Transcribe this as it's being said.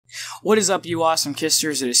What is up, you awesome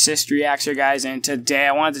kisters? It is CistReactZ, guys, and today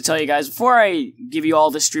I wanted to tell you guys, before I give you all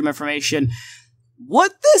the stream information,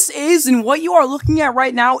 what this is and what you are looking at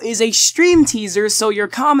right now is a stream teaser. So your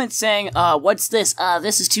comment saying, what's this?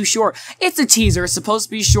 This is too short. It's a teaser. It's supposed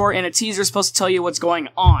to be short, and a teaser is supposed to tell you what's going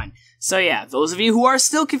on. So yeah, those of you who are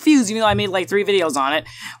still confused, even though I made like 3 videos on it,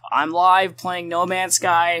 I'm live playing No Man's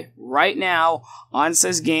Sky right now on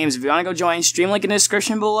CistGames. If you want to go join, stream link in the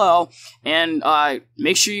description below, and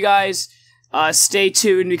make sure you guys stay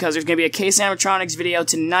tuned, because there's going to be a Case Animatronics video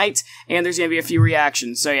tonight, and there's going to be a few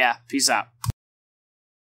reactions. So yeah, peace out.